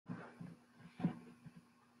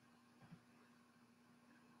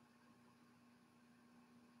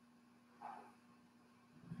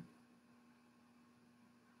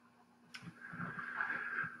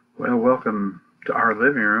Well, welcome to our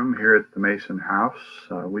living room here at the Mason House.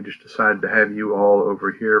 We just decided to have you all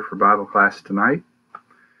over here for Bible class tonight.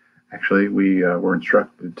 Actually, we were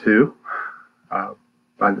instructed to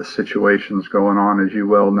by the situations going on, as you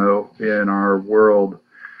well know, in our world.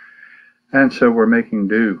 And so we're making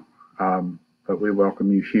do. But we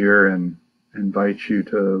welcome you here and invite you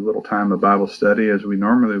to a little time of Bible study as we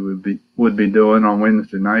normally would be doing on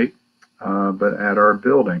Wednesday night, but at our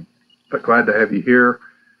building. But glad to have you here.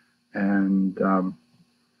 And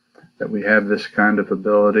that we have this kind of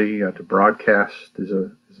ability to broadcast is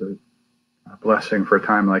a blessing for a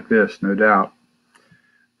time like this, no doubt.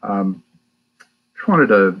 Just wanted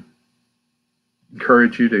to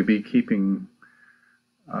encourage you to be keeping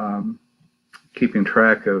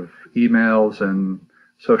track of emails and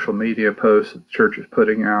social media posts that the church is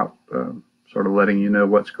putting out, sort of letting you know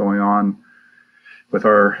what's going on with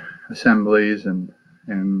our assemblies and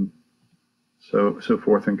so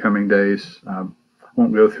forth in coming days.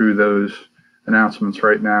 Won't go through those announcements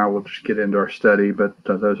right now. We'll just get into our study, but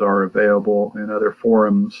those are available in other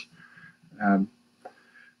forums. I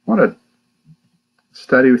want to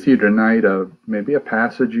study with you tonight maybe a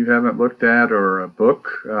passage you haven't looked at or a book.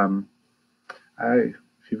 If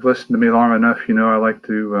you've listened to me long enough, you know I like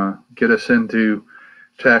to get us into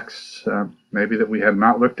texts maybe that we have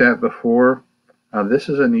not looked at before. This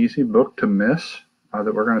is an easy book to miss.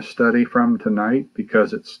 That we're going to study from tonight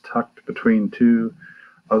because it's tucked between two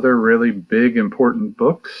other really big, important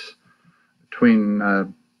books, between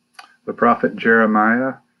the prophet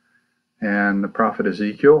Jeremiah and the prophet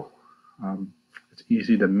Ezekiel. It's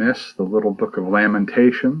easy to miss the little book of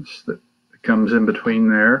Lamentations that comes in between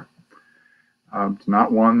there. It's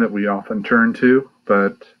not one that we often turn to,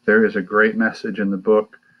 but there is a great message in the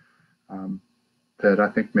book that I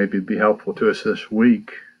think maybe would be helpful to us this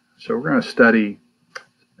week. So we're going to study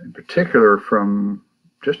in particular from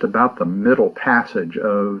just about the middle passage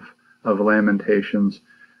of Lamentations,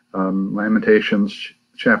 Lamentations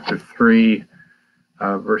chapter 3,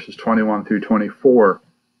 verses 21 through 24.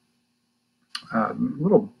 A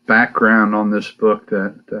little background on this book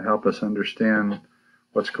to help us understand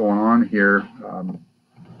what's going on here.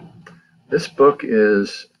 This book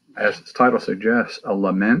is, as its title suggests, a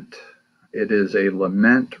lament. It is a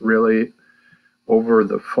lament, really, over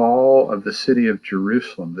the fall of the city of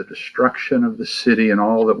Jerusalem, the destruction of the city and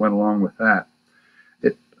all that went along with that.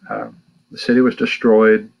 The city was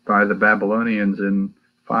destroyed by the Babylonians in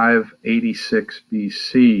 586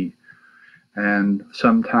 BC, and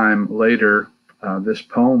sometime later this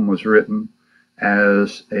poem was written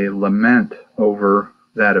as a lament over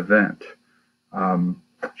that event.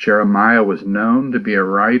 Jeremiah was known to be a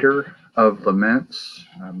writer of laments.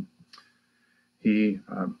 He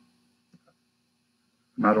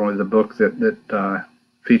not only the book that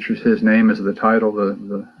features his name as the title,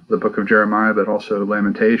 the book of Jeremiah, but also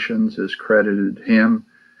Lamentations is credited him.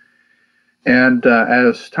 And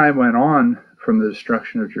as time went on from the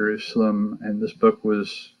destruction of Jerusalem and this book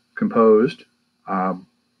was composed,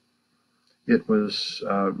 it was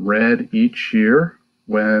read each year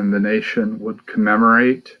when the nation would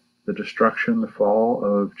commemorate the destruction, the fall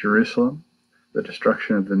of Jerusalem, the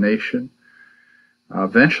destruction of the nation.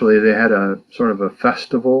 Eventually, they had a sort of a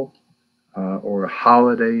festival or a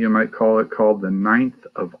holiday, you might call it, called the 9th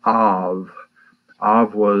of Av.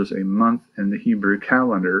 Av was a month in the Hebrew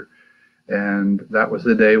calendar, and that was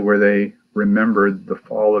the day where they remembered the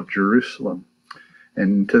fall of Jerusalem.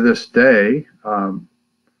 And to this day,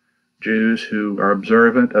 Jews who are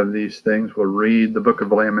observant of these things will read the book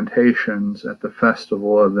of Lamentations at the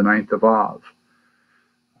festival of the 9th of Av.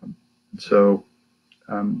 So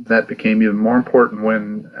that became even more important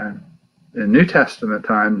when, in New Testament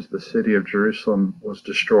times, the city of Jerusalem was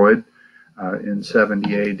destroyed in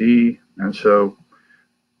 70 AD, and so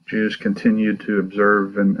Jews continued to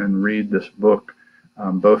observe and read this book,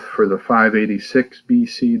 both for the 586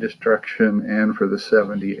 BC destruction and for the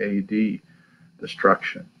 70 AD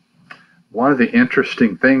destruction. One of the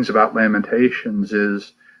interesting things about Lamentations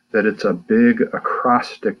is that it's a big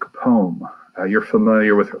acrostic poem. You're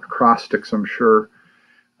familiar with acrostics, I'm sure.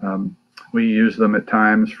 We use them at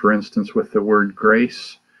times, for instance, with the word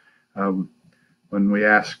grace. When we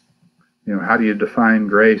ask, how do you define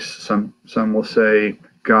grace? Some will say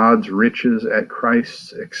God's riches at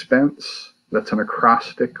Christ's expense. That's an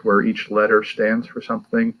acrostic where each letter stands for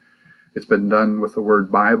something. It's been done with the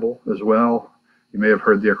word Bible as well. You may have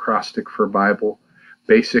heard the acrostic for Bible.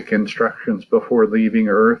 Basic instructions before leaving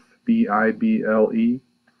earth, Bible.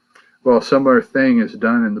 Well, a similar thing is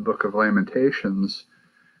done in the book of Lamentations.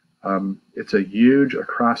 It's a huge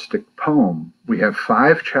acrostic poem. We have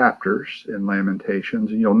 5 chapters in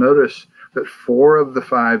Lamentations, and you'll notice that 4 of the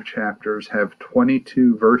 5 chapters have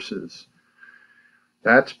 22 verses.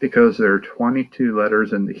 That's because there are 22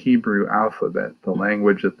 letters in the Hebrew alphabet, the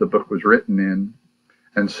language that the book was written in.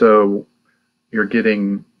 And so you're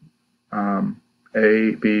getting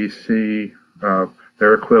A, B, C,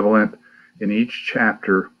 their equivalent in each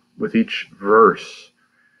chapter with each verse.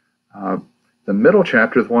 The middle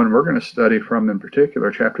chapter, the one we're going to study from in particular,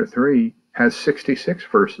 chapter 3, has 66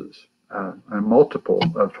 verses, a multiple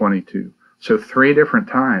of 22. So 3 different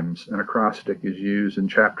times an acrostic is used in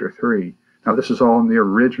chapter 3. Now, this is all in the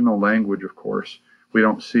original language, of course. We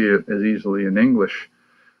don't see it as easily in English.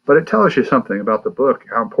 But it tells you something about the book,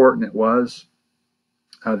 how important it was.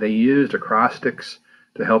 They used acrostics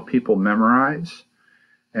to help people memorize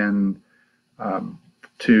and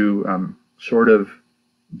to sort of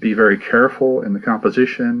be very careful in the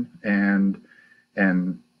composition and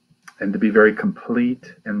to be very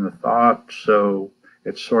complete in the thought. So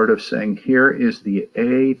it's sort of saying, here is the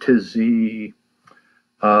A to Z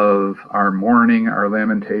of our mourning, our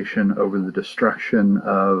lamentation over the destruction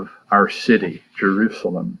of our city,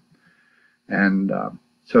 Jerusalem. And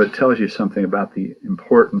so it tells you something about the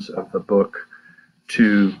importance of the book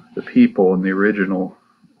to the people and the original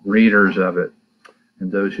readers of it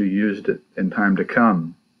and those who used it in time to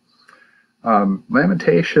come.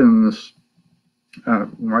 Lamentations,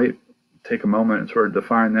 might take a moment and sort of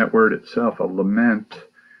define that word itself, a lament.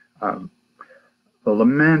 A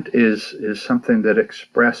lament is something that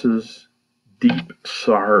expresses deep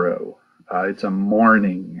sorrow. It's a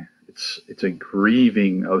mourning. It's a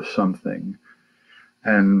grieving of something.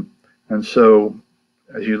 And so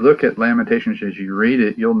as you look at Lamentations, as you read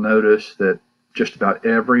it, you'll notice that just about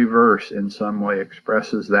every verse in some way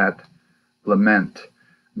expresses that lament.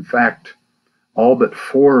 In fact, all but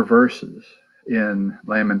 4 verses in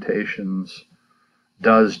Lamentations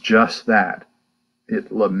does just that. It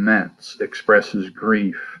laments, expresses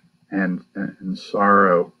grief and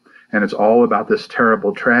sorrow. And it's all about this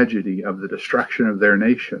terrible tragedy of the destruction of their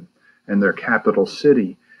nation and their capital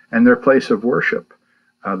city and their place of worship,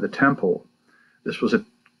 the temple. This was a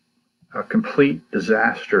complete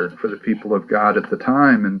disaster for the people of God at the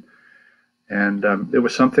time. And it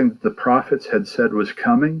was something that the prophets had said was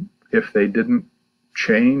coming if they didn't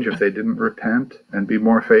change, if they didn't repent and be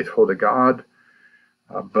more faithful to God.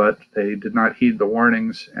 But they did not heed the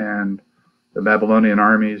warnings, and the Babylonian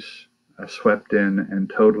armies swept in and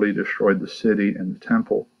totally destroyed the city and the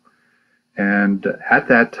temple. And at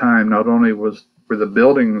that time, not only were the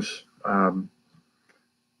buildings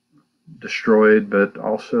destroyed, but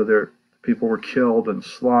also people were killed and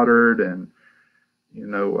slaughtered, and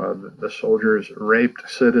the soldiers raped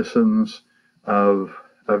citizens of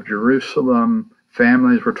Jerusalem.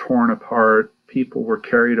 Families were torn apart. People were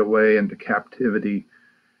carried away into captivity.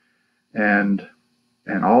 And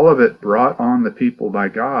all of it brought on the people by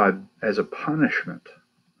God as a punishment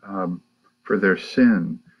for their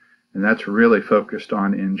sin. And that's really focused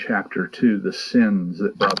on in chapter 2, the sins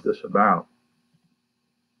that brought this about.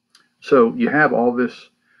 So you have all this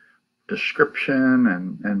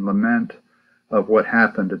description and lament of what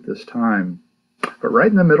happened at this time. But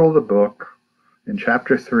right in the middle of the book, in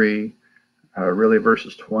chapter 3, really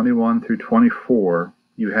verses 21 through 24,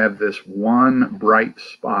 you have this one bright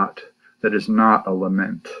spot that is not a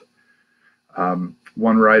lament.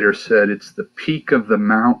 One writer said it's the peak of the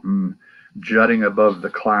mountain jutting above the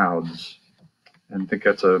clouds. And I think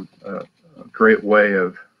that's a great way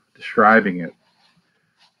of describing it.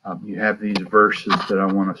 You have these verses that I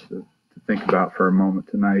want us to think about for a moment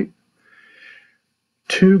tonight.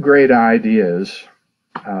 2 great ideas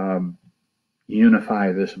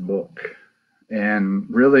unify this book. And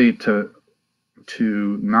really to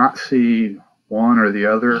not see one or the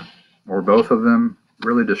other or both of them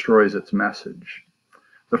really destroys its message.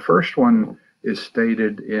 The first one is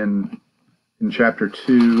stated in chapter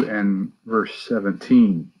 2 and verse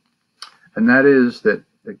 17. And that is that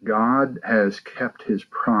God has kept his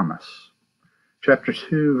promise. Chapter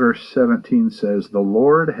 2 verse 17 says, "The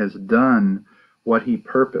Lord has done what he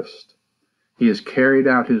purposed. He has carried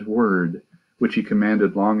out his word, which he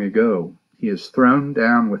commanded long ago. He has thrown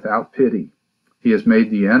down without pity. He has made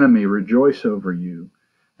the enemy rejoice over you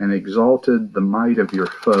and exalted the might of your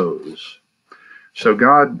foes." So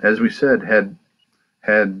God, as we said, had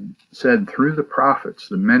said through the prophets,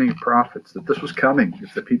 the many prophets, that this was coming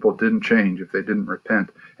if the people didn't change, if they didn't repent.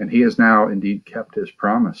 And he has now indeed kept his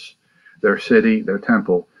promise. Their city, their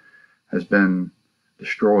temple, has been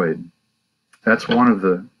destroyed. That's one of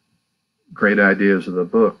the great ideas of the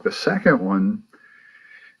book. The second one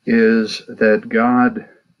is that God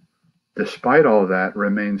despite all that,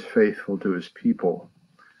 remains faithful to his people.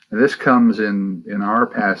 And this comes in our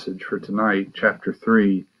passage for tonight, chapter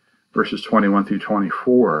 3, verses 21 through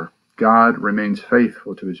 24. God remains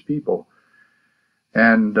faithful to his people.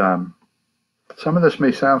 And some of this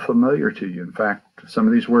may sound familiar to you. In fact, some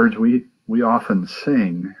of these words we often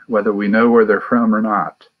sing, whether we know where they're from or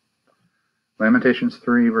not. Lamentations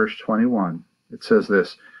 3, verse 21, it says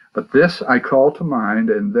this, "But this I call to mind,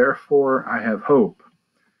 and therefore I have hope.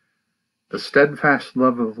 The steadfast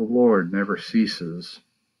love of the Lord never ceases.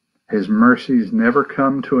 His mercies never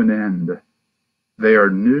come to an end. They are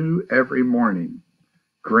new every morning.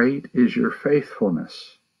 Great is your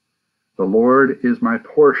faithfulness. The Lord is my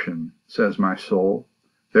portion, says my soul.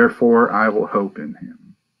 Therefore I will hope in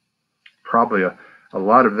him." Probably a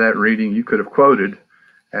lot of that reading you could have quoted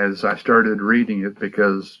as I started reading it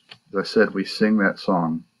because, as I said, we sing that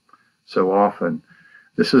song so often.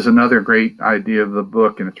 This is another great idea of the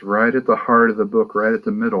book, and it's right at the heart of the book, right at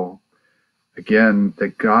the middle. Again,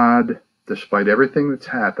 that God, despite everything that's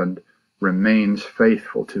happened, remains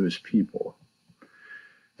faithful to his people.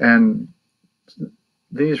 And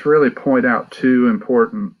these really point out two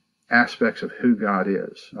important aspects of who God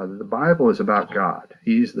is. The Bible is about God.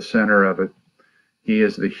 He's the center of it. He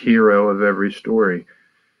is the hero of every story.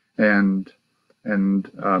 And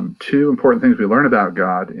two important things we learn about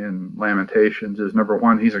God in Lamentations is, number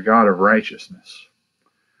one, he's a God of righteousness.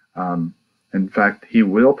 In fact, he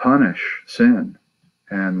will punish sin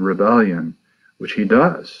and rebellion, which he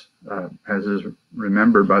does, as is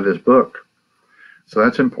remembered by this book. So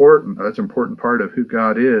that's important. That's an important part of who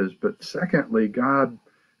God is. But secondly, God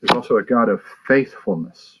is also a God of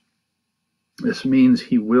faithfulness. This means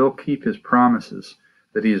he will keep his promises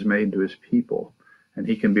that he has made to his people, and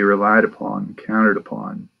he can be relied upon, counted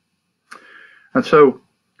upon. And so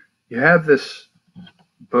you have this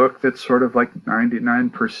book that's sort of like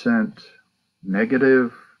 99%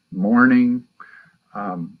 negative, mourning,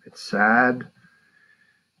 it's sad,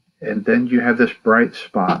 and then you have this bright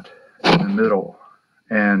spot in the middle.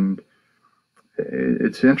 And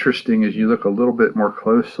it's interesting as you look a little bit more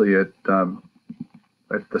closely at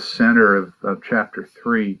the center of chapter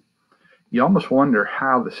 3, you almost wonder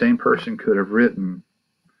how the same person could have written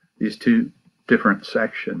these two different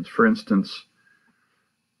sections. For instance,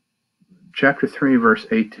 chapter 3, verse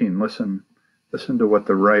 18, listen to what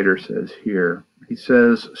the writer says here. He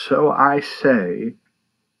says, "So I say,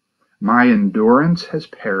 my endurance has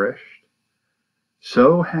perished,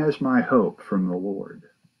 so has my hope from the Lord."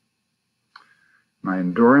 My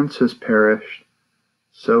endurance has perished,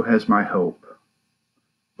 so has my hope.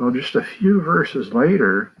 Well, just a few verses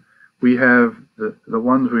later, we have the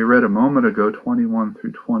ones we read a moment ago, 21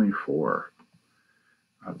 through 24.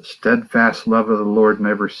 The steadfast love of the Lord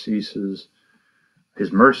never ceases.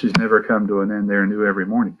 His mercies never come to an end. They are new every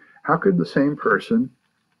morning. How could the same person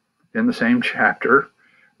in the same chapter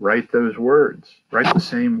write those words, write the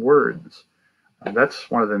same words? That's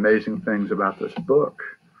one of the amazing things about this book.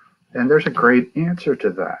 And there's a great answer to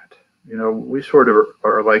that. You know, we sort of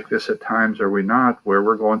are like this at times, are we not, where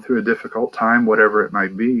we're going through a difficult time, whatever it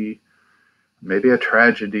might be, maybe a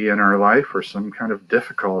tragedy in our life or some kind of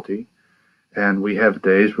difficulty, and we have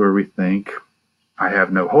days where we think, I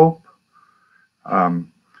have no hope,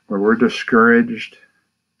 where we're discouraged,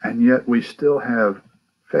 and yet we still have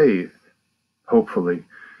faith, hopefully,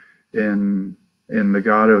 in the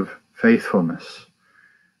God of faithfulness.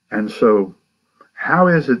 And so, how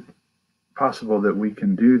is it possible that we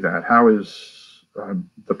can do that? How is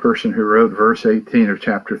the person who wrote verse 18 of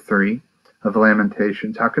chapter 3 of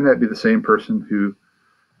Lamentations, how can that be the same person who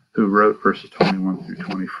wrote verses 21 through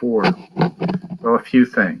 24? Well, a few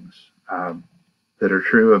things that are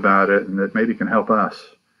true about it and that maybe can help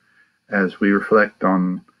us as we reflect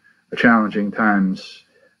on the challenging times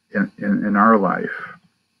in our life.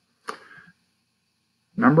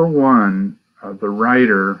 Number one, the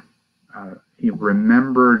writer, he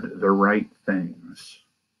remembered the right things.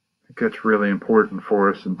 I think that's really important for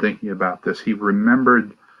us in thinking about this. He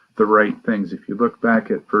remembered the right things. If you look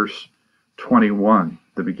back at verse 21,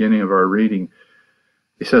 the beginning of our reading,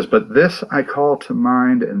 he says, "But this I call to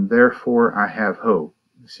mind, and therefore I have hope."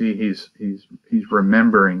 You see, he's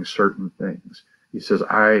remembering certain things. He says,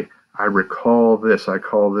 I recall this, I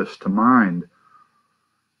call this to mind.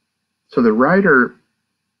 So the writer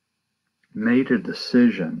made a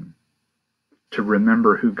decision to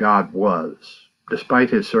remember who God was, despite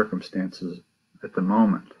his circumstances at the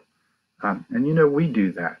moment. And you know, we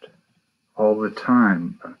do that all the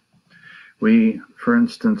time. For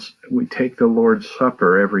instance, we take the Lord's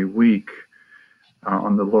Supper every week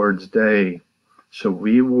on the Lord's Day, so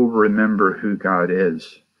we will remember who God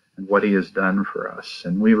is. and what he has done for us.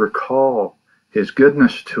 And we recall his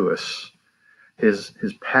goodness to us, his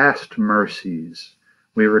past mercies.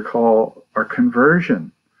 We recall our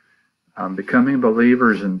conversion, becoming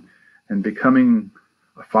believers and becoming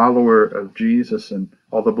a follower of Jesus and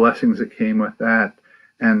all the blessings that came with that.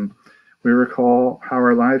 And we recall how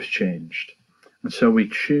our lives changed. And so we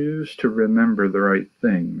choose to remember the right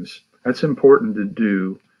things. That's important to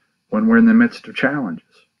do when we're in the midst of challenges.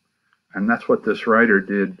 And that's what this writer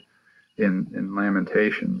did in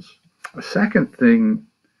Lamentations. A second thing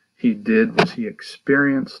he did was he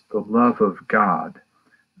experienced the love of God.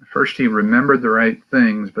 First, he remembered the right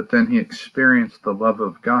things, but then he experienced the love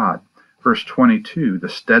of God. Verse 22, the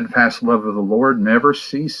steadfast love of the Lord never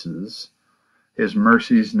ceases. His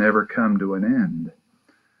mercies never come to an end.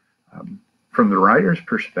 From the writer's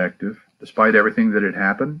perspective, despite everything that had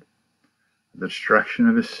happened, the destruction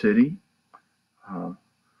of his city,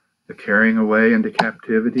 the carrying away into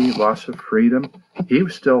captivity, loss of freedom, he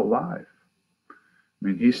was still alive. I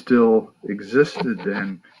mean, he still existed,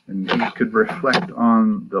 and he could reflect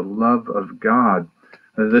on the love of God.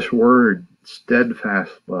 This word,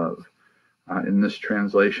 steadfast love, in this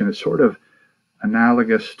translation is sort of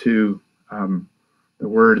analogous to the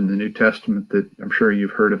word in the New Testament that I'm sure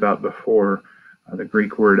you've heard about before, the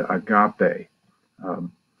Greek word agape.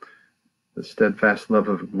 The steadfast love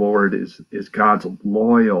of the Lord is God's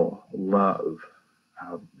loyal love.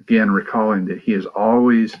 Again, recalling that he is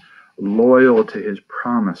always loyal to his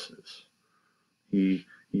promises. He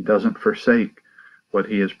doesn't forsake what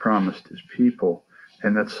he has promised his people.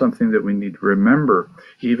 And that's something that we need to remember,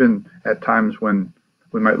 even at times when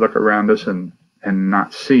we might look around us and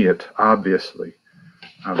not see it, obviously.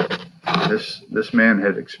 This man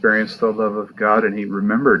had experienced the love of God, and he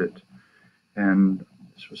remembered it. And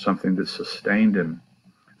this was something that sustained him.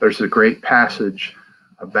 There's a great passage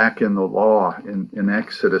back in the law in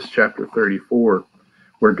Exodus chapter 34,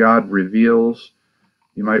 where God reveals,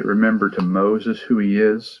 you might remember, to Moses who he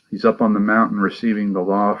is. He's up on the mountain receiving the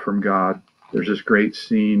law from God. There's this great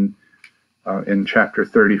scene in chapter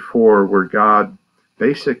 34 where God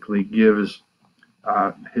basically gives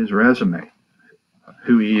his resume,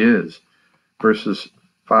 who he is. Verses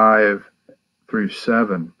 5 through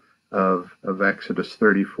 7 of Exodus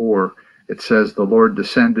 34, it says, the Lord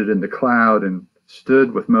descended in the cloud and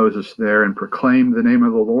stood with Moses there and proclaimed the name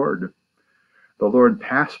of the Lord. The Lord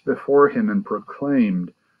passed before him and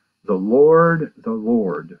proclaimed, the Lord,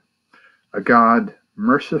 a God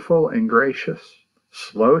merciful and gracious,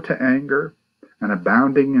 slow to anger, and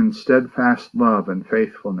abounding in steadfast love and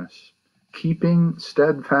faithfulness, keeping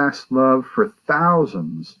steadfast love for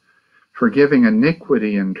thousands, forgiving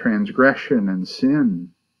iniquity and transgression and sin,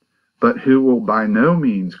 but who will by no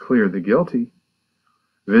means clear the guilty,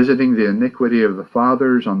 visiting the iniquity of the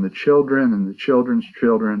fathers on the children and the children's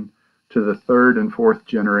children to the third and fourth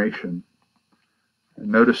generation.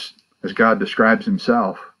 And notice, as God describes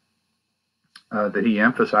himself, that he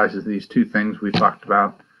emphasizes these two things we talked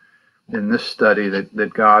about in this study,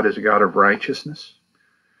 that God is a God of righteousness.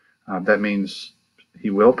 That means he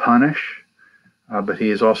will punish, but he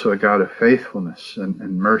is also a God of faithfulness and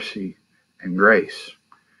mercy and grace.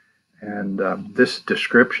 And this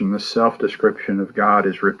description, this self-description of God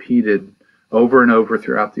is repeated over and over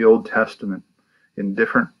throughout the Old Testament in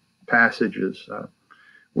different passages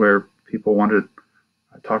where people want to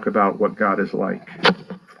talk about what God is like.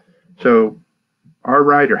 So our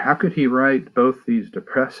writer, how could he write both these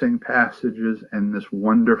depressing passages and this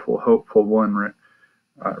wonderful, hopeful one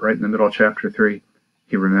right in the middle of chapter 3?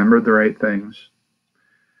 He remembered the right things.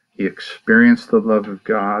 He experienced the love of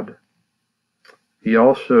God. He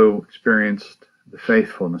also experienced the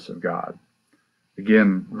faithfulness of God.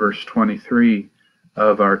 Again, verse 23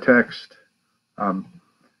 of our text,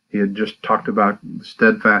 he had just talked about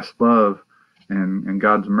steadfast love and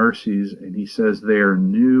God's mercies, and he says they are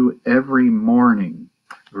new every morning.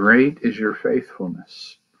 Great is your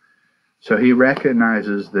faithfulness. So he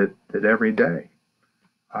recognizes that every day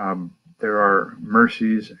there are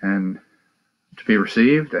mercies and to be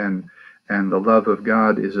received, and the love of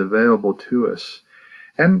God is available to us.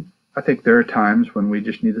 And I think there are times when we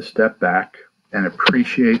just need to step back and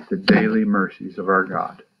appreciate the daily mercies of our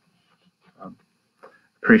God.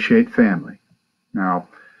 Appreciate family. Now,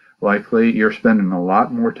 likely you're spending a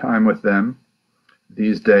lot more time with them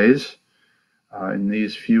these days, in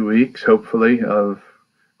these few weeks, hopefully, of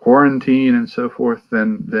quarantine and so forth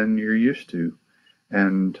than you're used to.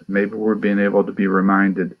 And maybe we're being able to be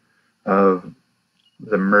reminded of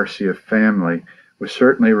the mercy of family. We're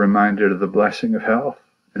certainly reminded of the blessing of health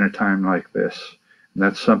in a time like this. And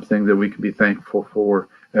that's something that we can be thankful for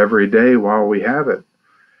every day while we have it.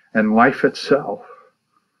 And life itself.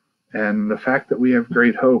 and the fact that we have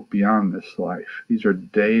great hope beyond this life. These are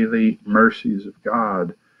daily mercies of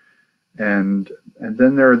God. And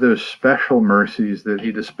then there are those special mercies that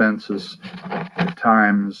he dispenses at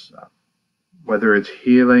times, whether it's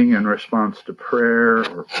healing in response to prayer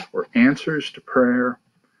or answers to prayer,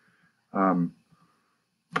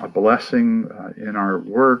 a blessing in our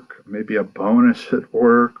work, maybe a bonus at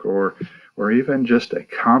work, or even just a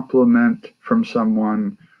compliment from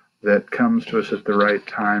someone that comes to us at the right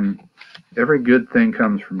time. Every good thing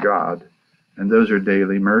comes from God, and those are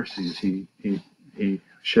daily mercies he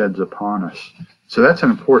sheds upon us. So that's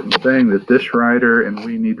an important thing that this writer and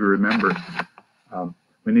we need to remember.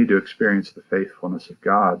 We need to experience the faithfulness of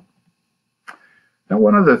God. Now,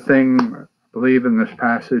 one other thing I believe in this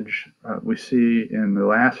passage we see in the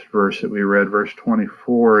last verse that we read, verse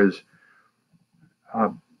 24, is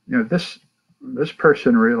this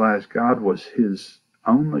person realized God was his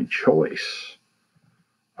only choice.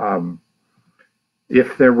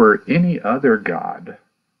 If there were any other God,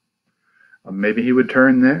 maybe he would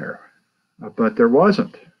turn there, but there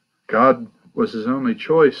wasn't. God was his only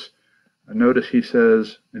choice. Notice he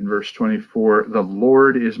says in verse 24, "The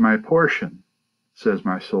Lord is my portion, says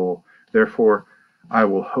my soul. Therefore, I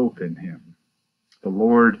will hope in him." The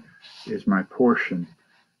Lord is my portion.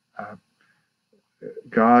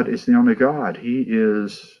 God is the only God. He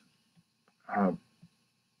is,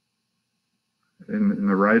 in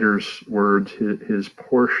the writer's words, his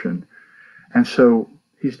portion. And so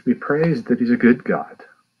he's to be praised that he's a good God,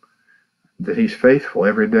 that he's faithful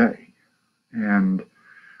every day. And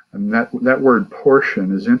that word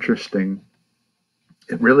portion is interesting.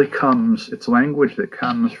 It really comes, it's language that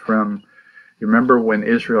comes from, you remember when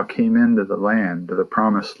Israel came into the land, to the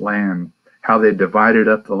promised land, how they divided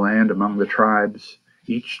up the land among the tribes.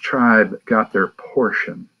 Each tribe got their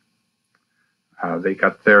portion. They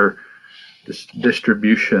got their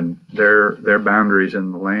distribution, their boundaries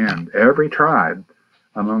in the land. Every tribe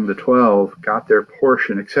among the 12 got their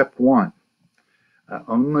portion except one.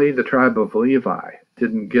 Only the tribe of Levi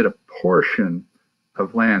didn't get a portion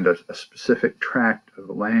of land, a specific tract of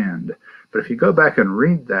land. But if you go back and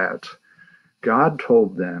read that, God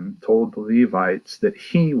told the Levites, that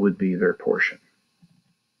he would be their portion.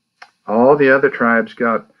 All the other tribes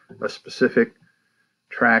got a specific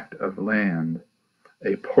tract of land,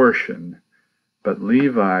 a portion, but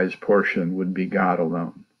Levi's portion would be God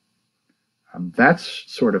alone. That's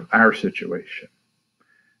sort of our situation.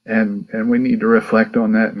 And we need to reflect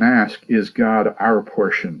on that and ask, is God our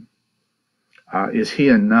portion? Is he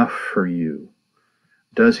enough for you?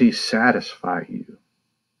 Does he satisfy you?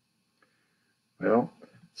 Well,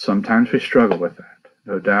 sometimes we struggle with that,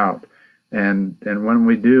 no doubt. And when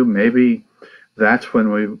we do, maybe that's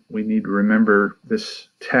when we need to remember this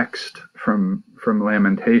text from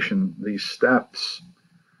Lamentations, these steps.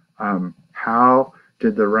 How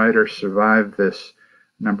did the writer survive this?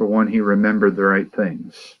 Number one, he remembered the right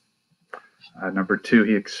things. Number two,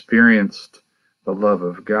 he experienced the love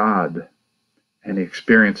of God. And he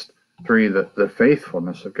experienced, three, the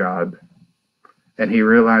faithfulness of God. And he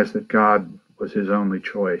realized that God was his only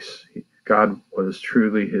choice. God was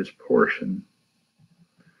truly his portion.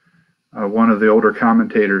 One of the older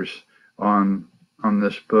commentators on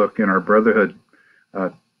this book in our brotherhood,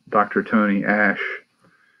 Dr. Tony Ash,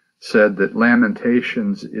 said that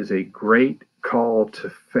Lamentations is a great call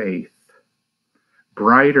to faith,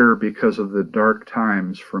 brighter because of the dark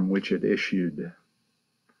times from which it issued.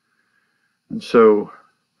 And so,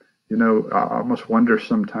 I almost wonder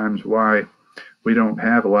sometimes why we don't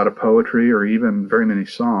have a lot of poetry or even very many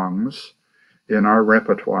songs in our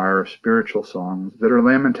repertoire of spiritual songs that are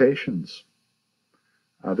lamentations.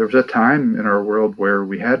 There was a time in our world where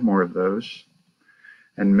we had more of those,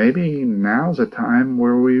 and maybe now's a time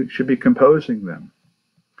where we should be composing them.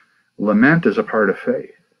 Lament is a part of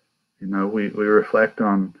faith. We reflect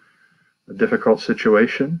on a difficult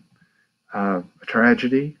situation, a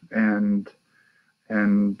tragedy, and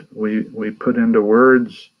we put into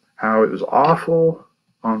words how it was awful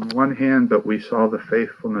on one hand, but we saw the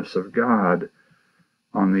faithfulness of God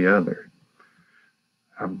on the other.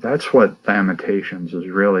 That's what Lamentations is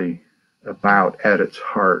really about at its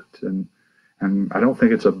heart. And I don't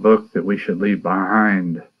think it's a book that we should leave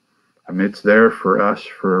behind. It's there for us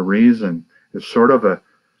for a reason. It's sort of a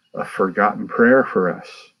forgotten prayer for us.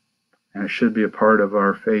 And it should be a part of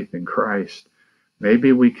our faith in Christ.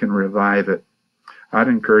 Maybe we can revive it. I'd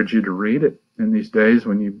encourage you to read it in these days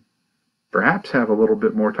when you perhaps have a little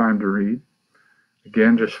bit more time to read.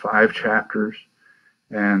 Again, just 5 chapters.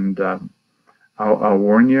 And I'll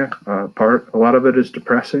warn you, a lot of it is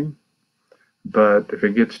depressing. But if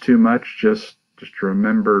it gets too much, just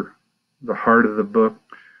remember the heart of the book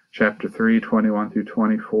chapter 3, 21 through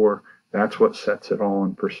 24, that's what sets it all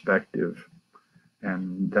in perspective.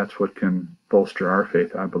 And that's what can bolster our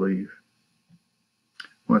faith, I believe.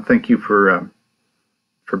 I want to thank you for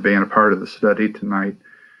being a part of the study tonight.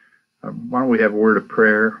 Why don't we have a word of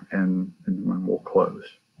prayer and then we'll close.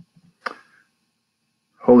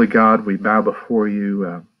 Holy God, we bow before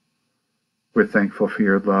you. We're thankful for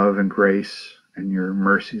your love and grace and your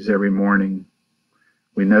mercies every morning.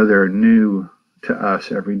 We know they're new to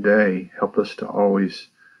us every day. Help us to always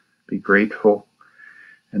be grateful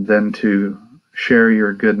and then to share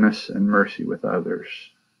your goodness and mercy with others.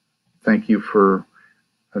 Thank you for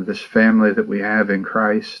this family that we have in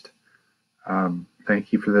Christ.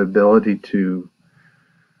 Thank you for the ability to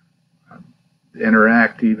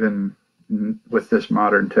interact even with this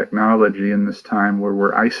modern technology in this time where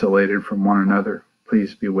we're isolated from one another.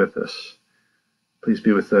 Please be with us. Please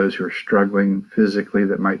be with those who are struggling physically,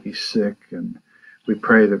 that might be sick. And we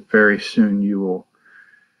pray that very soon you will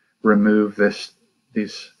remove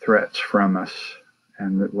these threats from us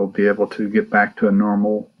and that we'll be able to get back to a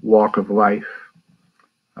normal walk of life.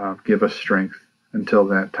 Give us strength until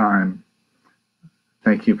that time.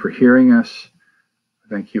 Thank you for hearing us.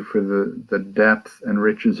 Thank you for the depth and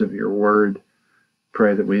riches of your word.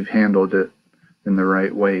 Pray that we've handled it in the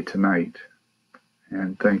right way tonight.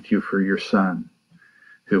 And thank you for your Son,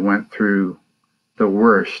 who went through the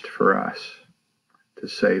worst for us to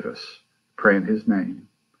save us. Pray in his name.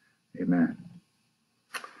 Amen.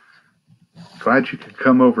 Glad you could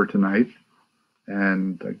come over tonight.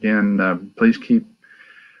 And again, please keep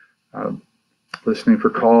listening for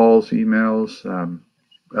calls, emails,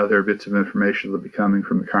 other bits of information that will be coming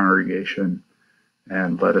from the congregation,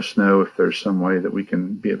 and let us know if there's some way that we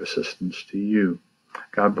can be of assistance to you.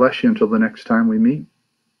 God bless you until the next time we meet.